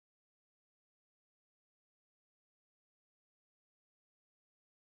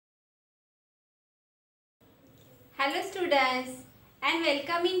Hello students and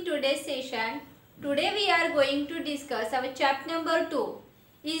welcome in today's session. Today we are going to discuss our chapter number 2.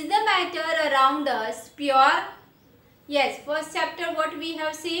 Is the matter around us pure? Yes, first chapter what we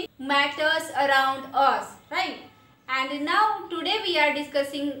have seen, matters around us, right? And now today we are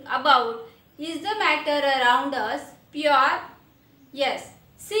discussing about, is the matter around us pure? Yes.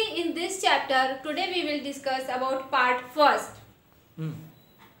 See, in this chapter today we will discuss about part first.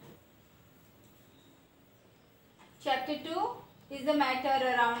 Chapter 2, is the matter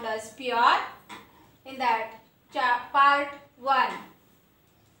around us pure? In that part 1.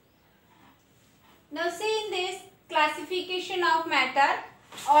 Now see, in this classification of matter,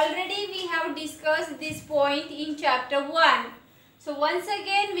 already we have discussed this point in chapter 1. So once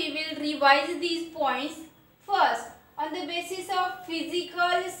again we will revise these points. First, on the basis of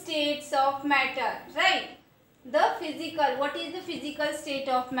physical states of matter, right? The physical, what is the physical state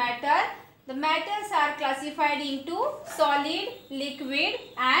of matter? The matters are classified into solid, liquid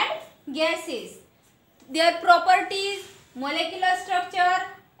and gases. Their properties, molecular structure,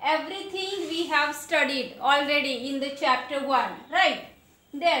 everything we have studied already in the chapter 1, right?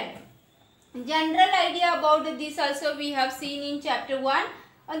 Then, general idea about this also we have seen in chapter 1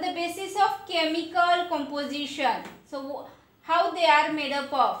 on the basis of chemical composition. So, how they are made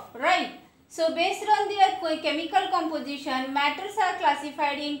up of, right? So, based on their chemical composition, matters are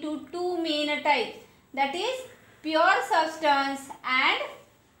classified into two main types, that is pure substance and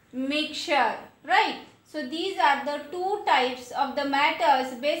mixture, right? So, these are the two types of the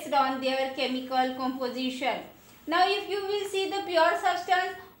matters based on their chemical composition. Now, if you will see the pure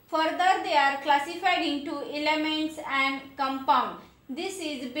substance, further they are classified into elements and compound. This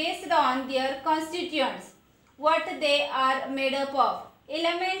is based on their constituents, what they are made up of.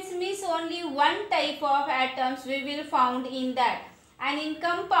 Elements means only one type of atoms we will found in that, and in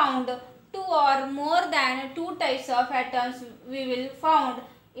compound two or more than two types of atoms we will found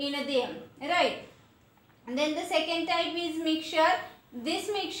in them, right? And then the second type is mixture.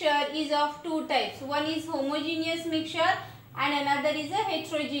 This mixture is of two types. One is homogeneous mixture and another is a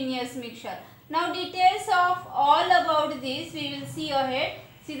heterogeneous mixture. Now details of all about this we will see ahead.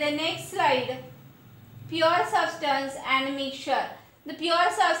 See the next slide. Pure substance and mixture. The pure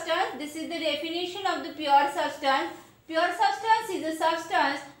substance, this is the definition of the pure substance. Pure substance is a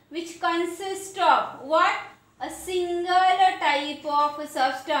substance which consists of what? A single type of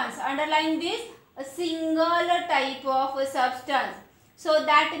substance. Underline this, a single type of substance. So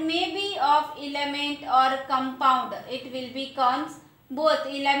that may be of element or compound. It will becomes both.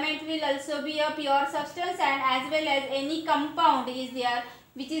 Element will also be a pure substance, and as well as any compound is there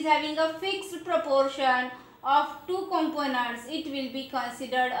which is having a fixed proportion of two components, it will be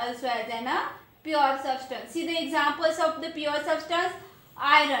considered also as a pure substance. See the examples of the pure substance: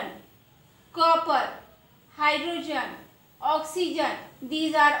 iron, copper, hydrogen, oxygen.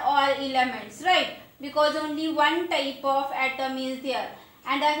 These are all elements, right? Because only one type of atom is there.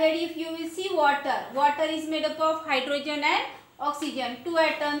 And ahead if you will see water, water is made up of hydrogen and oxygen. Two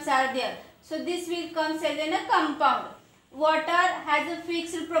atoms are there. So this will come as a compound. Water has a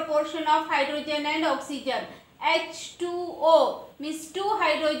fixed proportion of hydrogen and oxygen. H2O means 2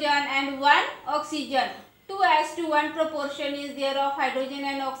 hydrogen and 1 oxygen. 2:1 proportion is there of hydrogen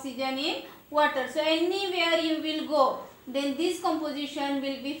and oxygen in water. So anywhere you will go, then this composition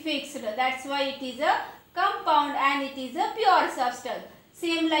will be fixed. That's why it is a compound and it is a pure substance.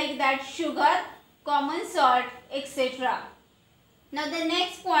 Same like that sugar, common salt, etc. Now the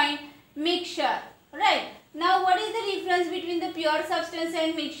next point, mixture, right? Now what is the difference between the pure substance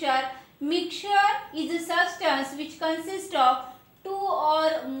and mixture? Mixture is a substance which consists of two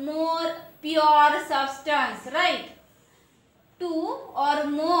or more pure substance, right? Two or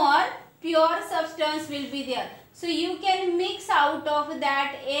more pure substance will be there. So you can mix out of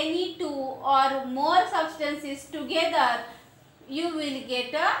that any two or more substances together, you will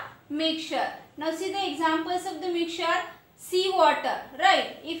get a mixture. Now see the examples of the mixture. Sea water,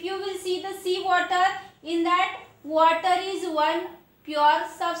 right? If you will see the sea water, in that water is one pure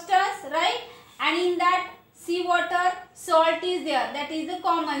substance, right? And in that sea water, salt is there, that is the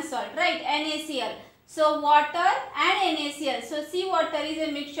common salt, right? NaCl. So water and NaCl. So sea water is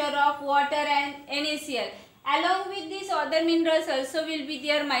a mixture of water and NaCl. Along with these other minerals also will be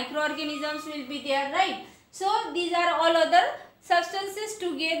there, microorganisms will be there, right? So these are all other substances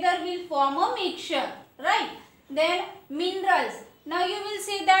together will form a mixture, right? Then minerals. Now you will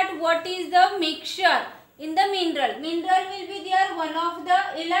see that what is the mixture in the mineral. Mineral will be there, one of the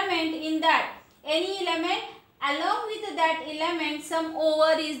element in that. Any element, along with that element some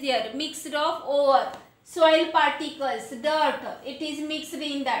ore is there, mixed of ore. soil particles, dirt, it is mixed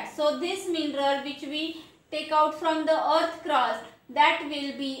in that. So this mineral which we take out from the earth crust, that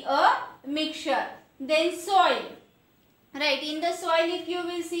will be a mixture. Then soil. Right, in the soil if you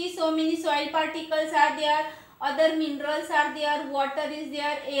will see, so many soil particles are there, other minerals are there, water is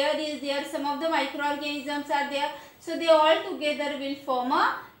there, air is there, some of the microorganisms are there. So they all together will form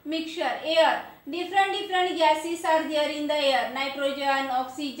a mixture. Air, different gases are there in the air, nitrogen,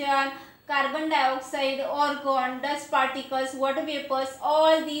 oxygen, carbon dioxide, argon, dust particles, water vapors,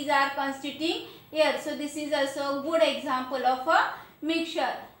 all these are constituting air. So this is also a good example of a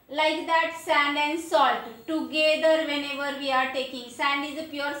mixture. Like that, sand and salt together whenever we are taking. Sand is a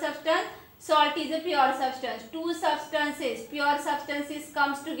pure substance, salt is a pure substance. Two substances, pure substances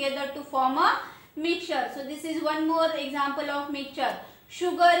comes together to form a mixture. So this is one more example of mixture.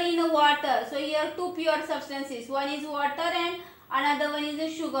 Sugar in water. So here two pure substances. One is water and another one is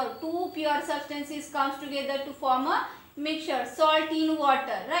a sugar. Two pure substances comes together to form a mixture. Salt in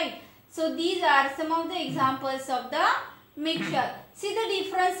water, right? So these are some of the examples of the mixture. See the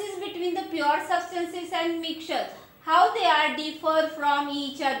differences between the pure substances and mixtures, how they are differ from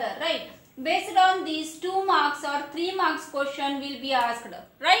each other, right? Based on these 2 marks or 3 marks question will be asked,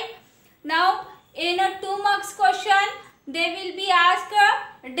 right? Now in a 2 marks question they will be asked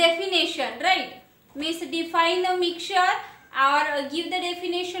a definition, right? Means define a mixture or give the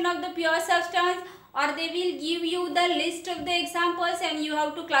definition of the pure substance, or they will give you the list of the examples and you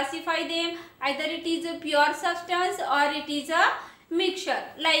have to classify them, either it is a pure substance or it is a mixture,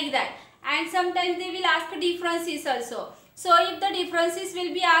 like that. And sometimes they will ask differences also. So if the differences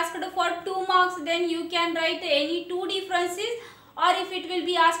will be asked for 2 marks, then you can write any 2 differences, or if it will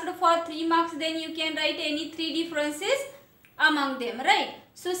be asked for 3 marks, then you can write any 3 differences among them, right?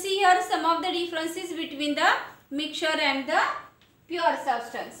 So see here some of the differences between the mixture and the pure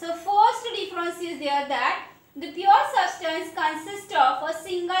substance. So first difference is there that the pure substance consists of a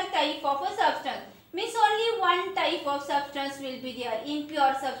single type of a substance. Means only one type of substance will be there in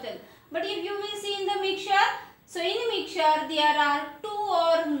pure substance. But if you will see in the mixture, so in mixture there are 2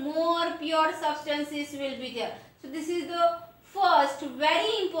 or more pure substances will be there. So this is the first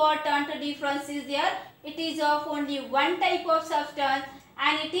very important difference is there. It is of only one type of substance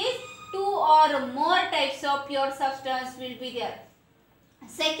and it is 2 or more types of pure substance will be there.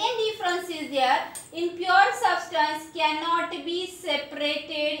 Second difference is there, in pure substance cannot be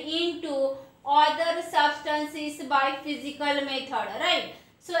separated into other substances by physical method, right?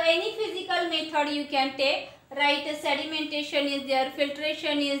 So any physical method you can take, right? Sedimentation is there,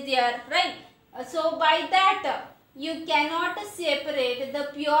 filtration is there, right? So by that you cannot separate the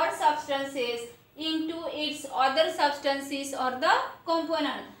pure substances into its other substances or the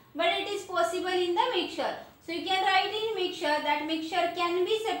components, but it is possible in the mixture. So you can write in mixture that mixture can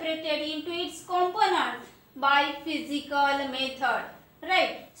be separated into its components by physical method,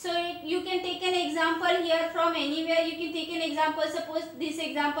 right? So you can take an example here from anywhere. You can take an example. Suppose this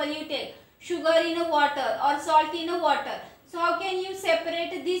example you take sugar in a water or salt in a water. So how can you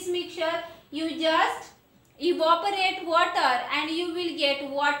separate this mixture? You just evaporate water and you will get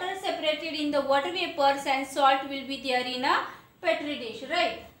water separated in the water vapors and salt will be there in a petri dish,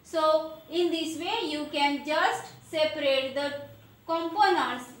 right? So in this way you can just separate the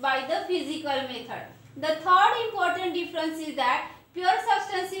components by the physical method. The third important difference is that pure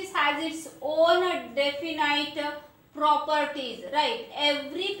substances has its own definite properties, right?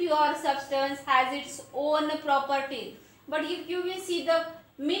 Every pure substance has its own properties. But if you will see the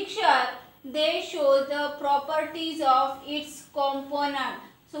mixture, they show the properties of its component.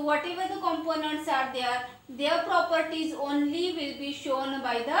 So whatever the components are there, their properties only will be shown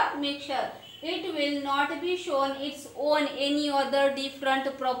by the mixture. It will not be shown its own any other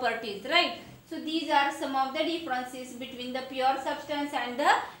different properties, right? So these are some of the differences between the pure substance and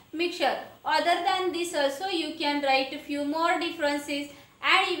the mixture. Other than this also you can write a few more differences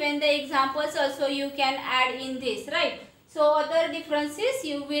and even the examples also you can add in this, right? So other differences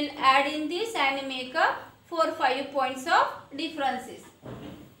you will add in this and make a 4-5 points of differences.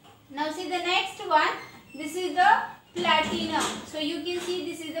 Now see the next one. This is the platinum. So you can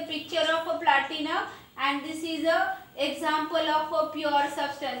see this is a picture of a platinum and this is a example of a pure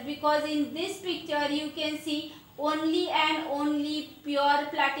substance, because in this picture you can see only and only pure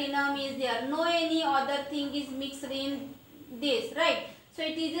platinum is there. No any other thing is mixed in this, right? So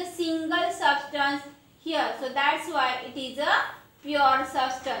it is a single substance here. So that's why it is a pure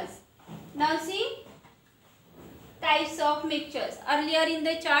substance. Now see types of mixtures. Earlier in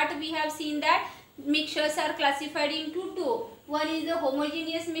the chart we have seen that mixtures are classified into 2. One is a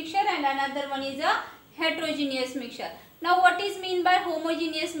homogeneous mixture and another one is a heterogeneous mixture. Now what is mean by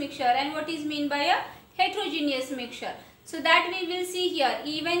homogeneous mixture and what is mean by a heterogeneous mixture? So that we will see here.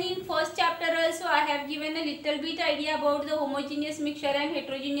 Even in first chapter also I have given a little bit idea about the homogeneous mixture and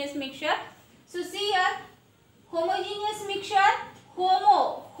heterogeneous mixture. So see here, homogeneous mixture,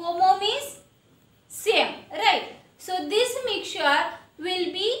 homo means same, right? So this mixture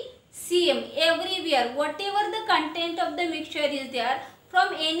will be same everywhere. Whatever the content of the mixture is there,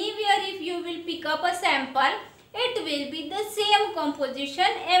 from anywhere if you will pick up a sample, it will be the same composition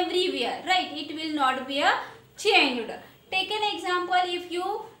everywhere, right? It will not be a changed. Take an example, if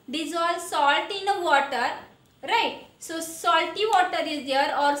you dissolve salt in a water, right? So salty water is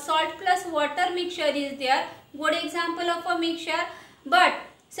there or salt plus water mixture is there. Good example of a mixture. But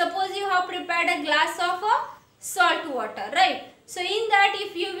suppose you have prepared a glass of a salt water, right? So in that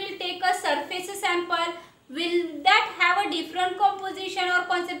if you will take a surface sample, will that have a different composition or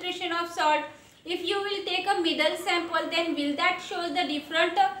concentration of salt? If you will take a middle sample, then will that show the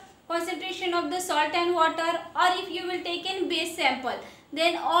different concentration of the salt and water? Or if you will take a base sample,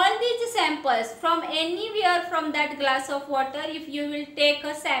 then all these samples from anywhere from that glass of water, if you will take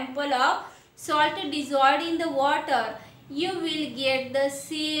a sample of salt dissolved in the water, you will get the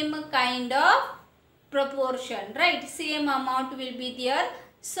same kind of proportion, right? Same amount will be there,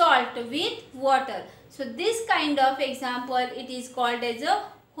 salt with water. So this kind of example, it is called as a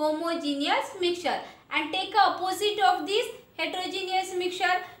homogeneous mixture. And take a opposite of this, heterogeneous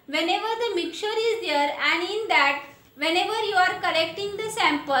mixture. Whenever the mixture is there and in that whenever you are collecting the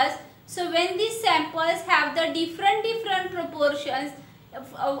samples, so when these samples have the different proportions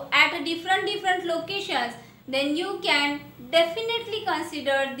at different locations, then you can definitely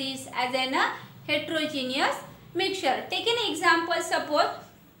consider this as an heterogeneous mixture. Take an example,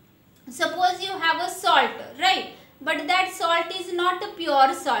 suppose you have a salt, right? But that salt is not a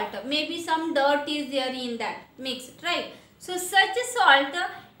pure salt. Maybe some dirt is there in that mixed, right? So such a salt,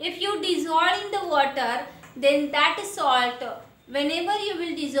 if you dissolve in the water, then that salt, whenever you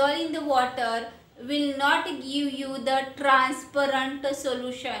will dissolve in the water, will not give you the transparent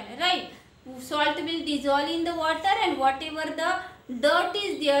solution, right? Salt will dissolve in the water and whatever the dirt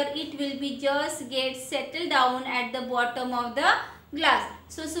is there, it will be just get settled down at the bottom of the glass.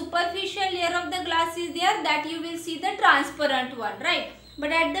 So superficial layer of the glass is there, that you will see the transparent one, right?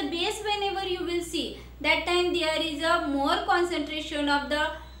 But at the base whenever you will see, that time there is a more concentration of the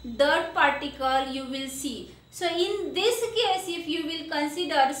dirt particle you will see. So in this case, if you will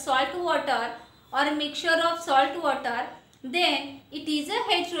consider salt water or a mixture of salt water, then it is a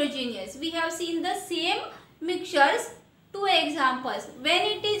heterogeneous. We have seen the same mixtures, two examples. When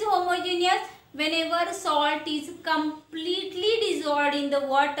it is homogeneous, whenever salt is completely dissolved in the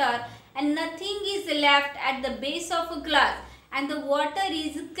water and nothing is left at the base of a glass and the water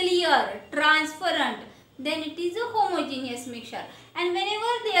is clear, transparent, then it is a homogeneous mixture. And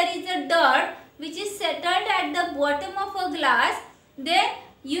whenever there is a dirt which is settled at the bottom of a glass, then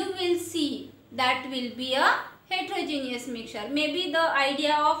you will see that will be a heterogeneous mixture. Maybe the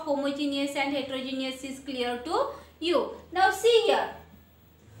idea of homogeneous and heterogeneous is clear to you. Now see here,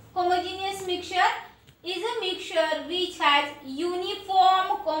 homogeneous mixture is a mixture which has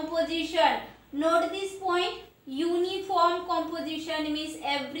uniform composition. Note this point, uniform composition means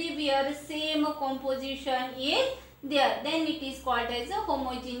everywhere same composition is there. Then it is called as a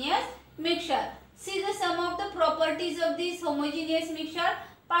homogeneous mixture. See the some of the properties of this homogeneous mixture.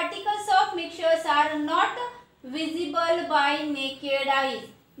 Particles of mixtures are not visible by naked eyes.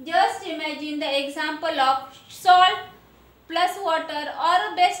 Just imagine the example of salt plus water,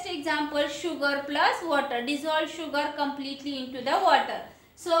 or best example sugar plus water. Dissolve sugar completely into the water.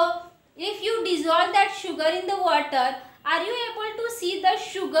 So if you dissolve that sugar in the water, are you able to see the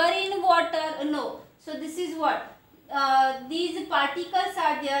sugar in water? No. So this is what these particles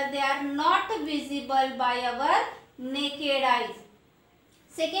are there. They are not visible by our naked eyes.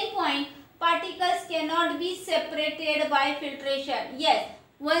 Second point, particles cannot be separated by filtration. Yes,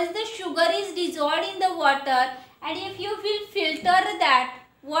 once the sugar is dissolved in the water, and if you will filter that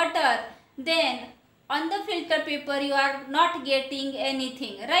water, then on the filter paper you are not getting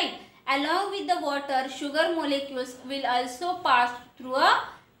anything, right? Along with the water, sugar molecules will also pass through a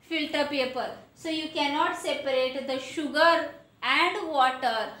filter paper. So you cannot separate the sugar and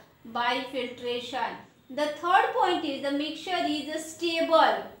water by filtration. The third point is the mixture is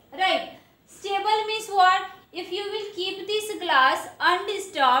stable, right? Stable means what? If you will keep this glass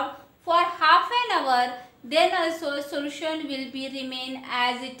undisturbed for half an hour, then also solution will be remain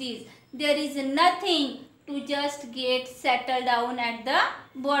as it is. There is nothing to just get settled down at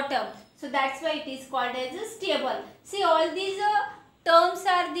the bottom. So that's why it is called as stable. See, all these terms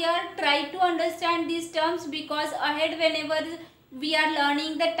are there. Try to understand these terms, because ahead whenever we are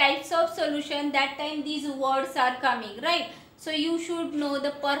learning the types of solution, that time these words are coming, right? So you should know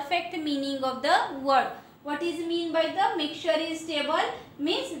the perfect meaning of the word. What is mean by the mixture is stable?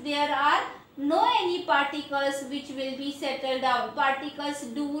 Means there are no any particles which will be settled down. Particles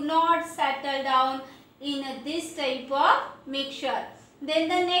do not settle down in this type of mixture. Then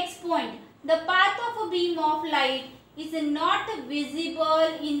the next point, the path of a beam of light is not visible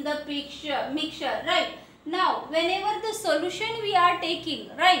in the mixture, right? Now, whenever the solution we are taking,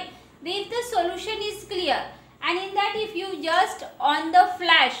 right, if the solution is clear, and in that if you just on the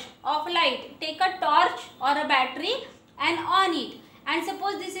flash of light take a torch or a battery and on it, and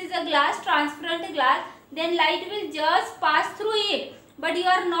suppose this is a glass, transparent glass, then light will just pass through it, but you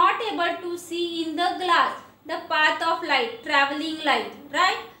are not able to see in the glass the path of light, traveling light,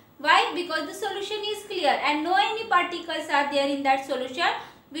 right? Why? Because the solution is clear and no any particles are there in that solution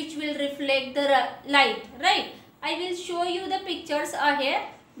which will reflect the light, right? I will show you the pictures ahead,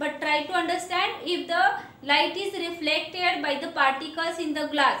 but try to understand. If the light is reflected by the particles in the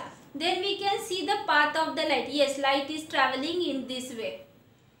glass, then we can see the path of the light. Yes, light is traveling in this way,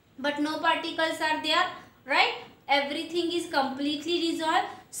 but no particles are there, right? Everything is completely dissolved,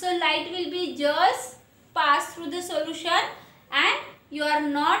 so light will be just pass through the solution and you are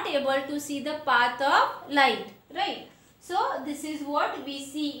not able to see the path of light, right? So this is what we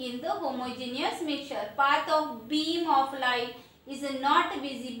see in the homogeneous mixture. Path of beam of light is not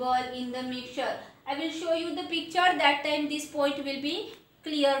visible in the mixture. I will show you the picture, that time this point will be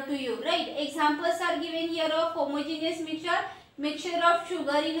clear to you, right? Examples are given here of homogeneous mixture. Mixture of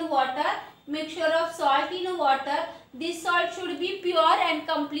sugar in water, mixture of salt in water. This salt should be pure and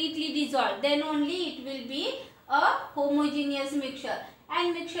completely dissolved, then only it will be a homogeneous mixture.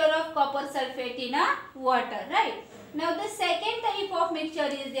 And mixture of copper sulfate in a water, right? Now the second type of mixture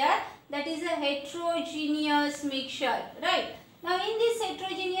is there, that is a heterogeneous mixture, right? Now in this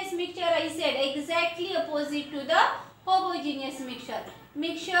heterogeneous mixture, I said exactly opposite to the homogeneous mixture.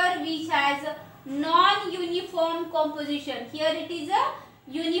 Mixture which has non-uniform composition. Here it is a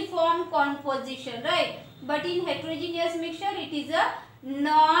uniform composition, right? But in heterogeneous mixture it is a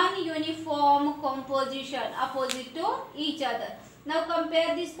non-uniform composition, opposite to each other. Now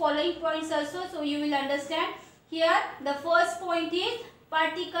compare these following points also, so you will understand. Here the first point is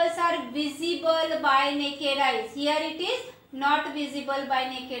particles are visible by naked eyes. Here it is not visible by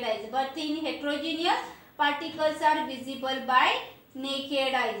naked eyes, but in heterogeneous particles are visible by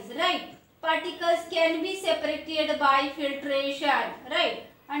naked eyes, right? Particles can be separated by filtration, right?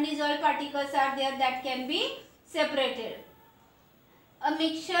 Undissolved particles are there that can be separated. A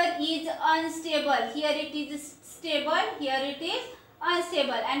mixture is unstable. Here it is stable, here it is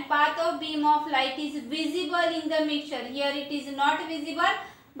unstable, and path of beam of light is visible in the mixture. Here it is not visible,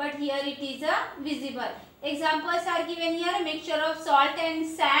 but here it is visible. Examples are given here: mixture of salt and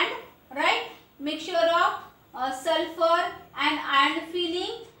sand, right? Mixture of sulfur and iron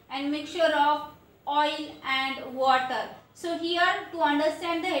filling, and mixture of oil and water. So here, to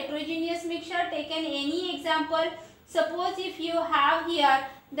understand the heterogeneous mixture, taken any example. Suppose if you have here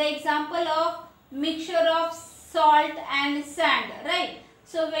the example of mixture of salt and sand, right?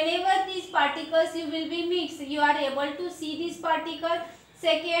 So whenever these particles you will be mixed, you are able to see these particles.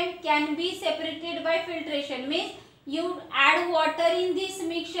 Second, can be separated by filtration, means you add water in this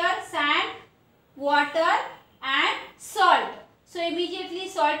mixture, sand, water and salt. So immediately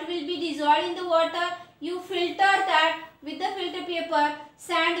salt will be dissolved in the water. You filter that with the filter paper.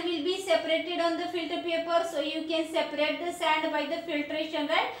 Sand will be separated on the filter paper, so you can separate the sand by the filtration,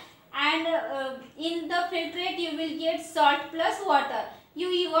 right? And in the filtrate you will get salt plus water. You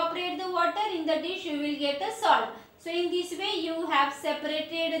evaporate the water in the dish, you will get a salt. So in this way you have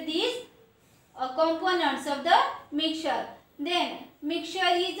separated these components of the mixture. Then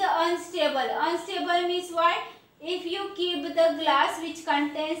mixture is unstable. Unstable means why? If you keep the glass which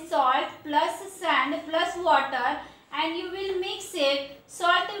contains salt plus sand plus water and you will mix it,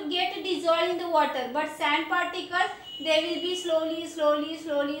 salt will get dissolved in the water, but sand particles, they will be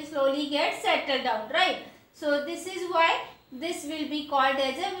slowly get settled down, right? So this is why this will be called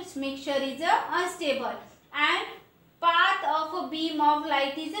as a mixture is unstable. And path of a beam of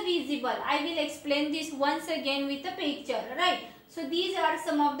light is visible. I will explain this once again with a picture, right? So these are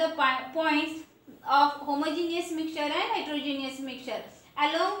some of the points of homogeneous mixture and heterogeneous mixture.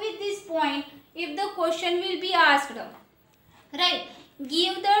 Along with this point, if the question will be asked, right,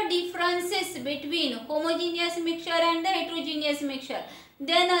 give the differences between homogeneous mixture and the heterogeneous mixture,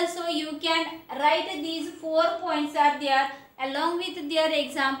 then also you can write these 4 points are there along with their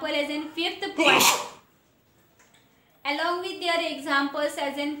example as in 5th point. Along with their examples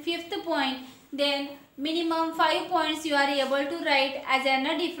as in 5th point, then minimum 5 points you are able to write as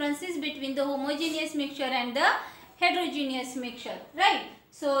an differences between the homogeneous mixture and the heterogeneous mixture, right?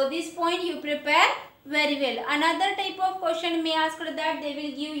 So this point you prepare very well. Another type of question may ask that they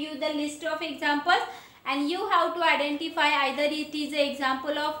will give you the list of examples and you have to identify either it is an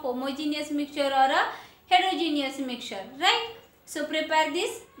example of homogeneous mixture or a heterogeneous mixture, right? So prepare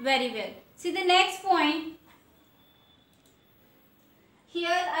this very well. See the next point. Here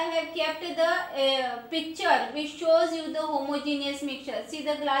I have kept the picture which shows you the homogeneous mixture. See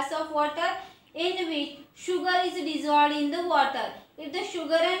the glass of water in which sugar is dissolved in the water. If the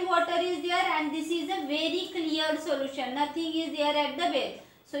sugar and water is there and this is a very clear solution, nothing is there at the base.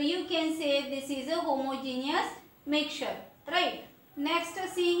 So you can say this is a homogeneous mixture, right? Next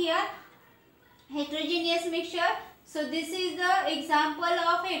see here, heterogeneous mixture. So this is the example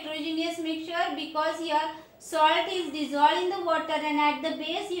of heterogeneous mixture because here salt is dissolved in the water and at the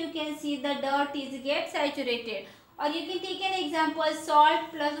base you can see the dirt is get saturated. Or you can take an example,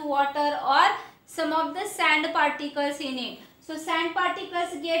 salt plus water or some of the sand particles in it. So sand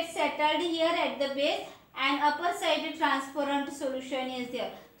particles get settled here at the base and upper side transparent solution is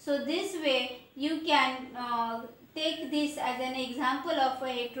there. So this way you can take this as an example of a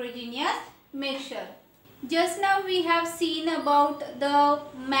heterogeneous mixture. Just now we have seen about the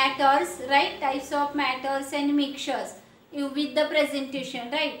matters, right? Types of matters and mixtures with the presentation,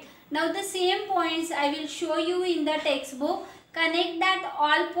 right? Now the same points I will show you in the textbook. Connect that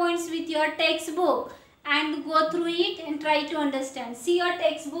all points with your textbook and go through it and try to understand. See your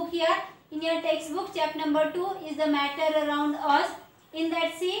textbook here. In your textbook, chapter number 2 is the matter around us. In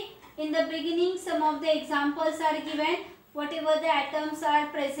that, see, in the beginning some of the examples are given. Whatever the atoms are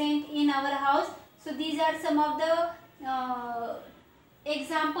present in our house. So these are some of the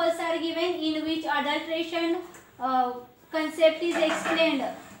examples are given in which adulteration concept is explained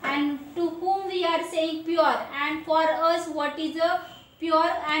and to whom we are saying pure and for us what is a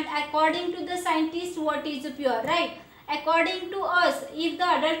pure and according to the scientists what is a pure, right? According to us, if the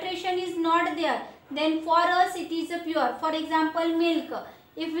adulteration is not there, then for us it is a pure. For example, milk.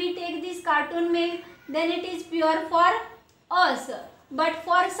 If we take this cartoon milk, then it is pure for us. But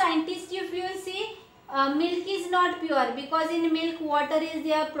for scientists, if you see, milk is not pure because in milk water is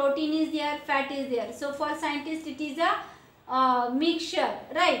there, protein is there, fat is there. So for scientists it is a mixture,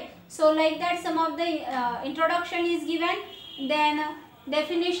 right? So like that some of the introduction is given, then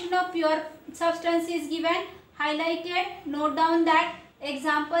definition of pure substance is given, highlighted, note down that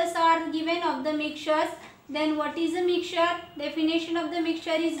examples are given of the mixtures, then what is a mixture, definition of the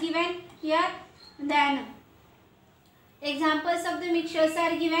mixture is given here, then examples of the mixtures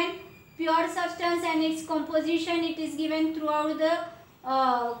are given, pure substance and its composition it is given throughout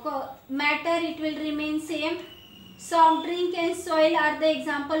the matter, it will remain same. Soft drink and soil are the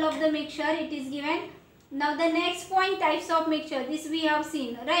example of the mixture, it is given. Now the next point, types of mixture, this we have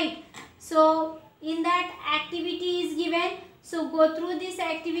seen, right? So in that activity is given, so go through this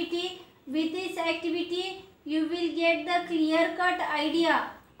activity. With this activity you will get the clear cut idea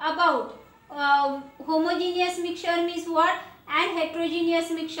about homogeneous mixture means what and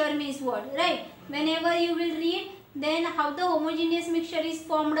heterogeneous mixture means what, right? Whenever you will read, then how the homogeneous mixture is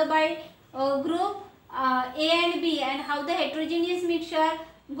formed by group A and B and how the heterogeneous mixture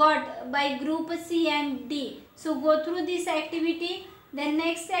got by group C and D. So go through this activity. Then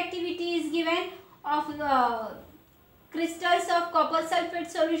next activity is given of crystals of copper sulfate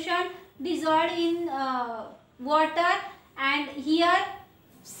solution dissolved in water, and here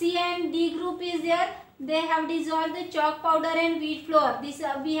C and D group is there. They have dissolved the chalk powder and wheat flour. This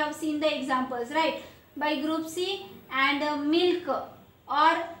we have seen the examples, right? By group C, and milk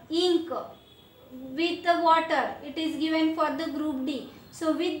or ink with the water, it is given for the group D.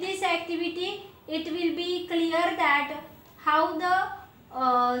 So with this activity it will be clear that how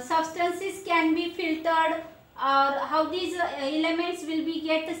the substances can be filtered or how these elements will be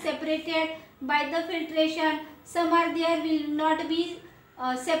get separated by the filtration. Some are there will not be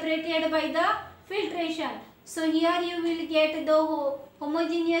separated by the filtration. So here you will get the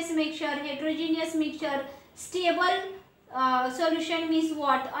homogeneous mixture, heterogeneous mixture, stable solution means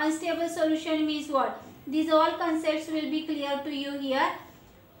what, unstable solution means what. These all concepts will be clear to you here.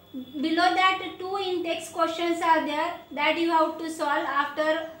 Below that 2 in-text questions are there that you have to solve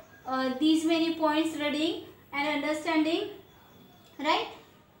after these many points reading and understanding, right?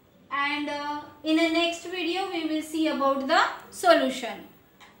 And in the next video we will see about the solution.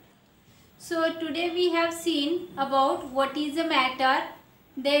 So today we have seen about what is a matter,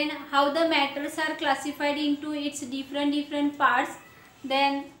 then how the matters are classified into its different parts,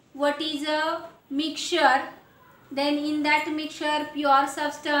 then what is a mixture, then in that mixture pure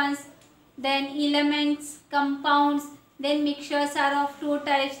substance, then elements, compounds, then mixtures are of two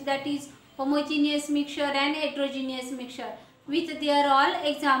types, that is homogeneous mixture and heterogeneous mixture, with their all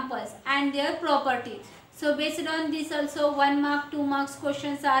examples and their properties. So based on this also 1 mark, 2 marks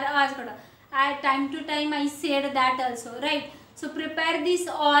questions are asked. At time to time I said that also, right? So prepare this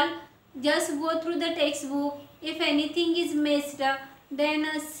all, just go through the textbook. If anything is missed,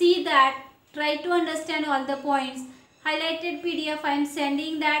 then see that, try to understand all the points. Highlighted PDF I am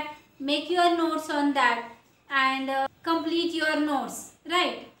sending that, make your notes on that and complete your notes,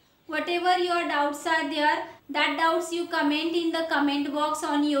 right? Whatever your doubts are there, that doubts you comment in the comment box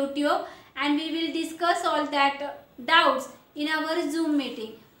on YouTube, and we will discuss all that doubts in our Zoom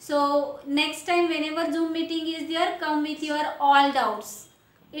meeting. So next time whenever Zoom meeting is there, come with your all doubts.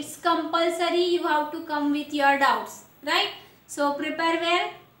 It's compulsory, you have to come with your doubts, right? So prepare well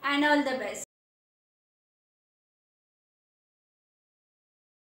and all the best.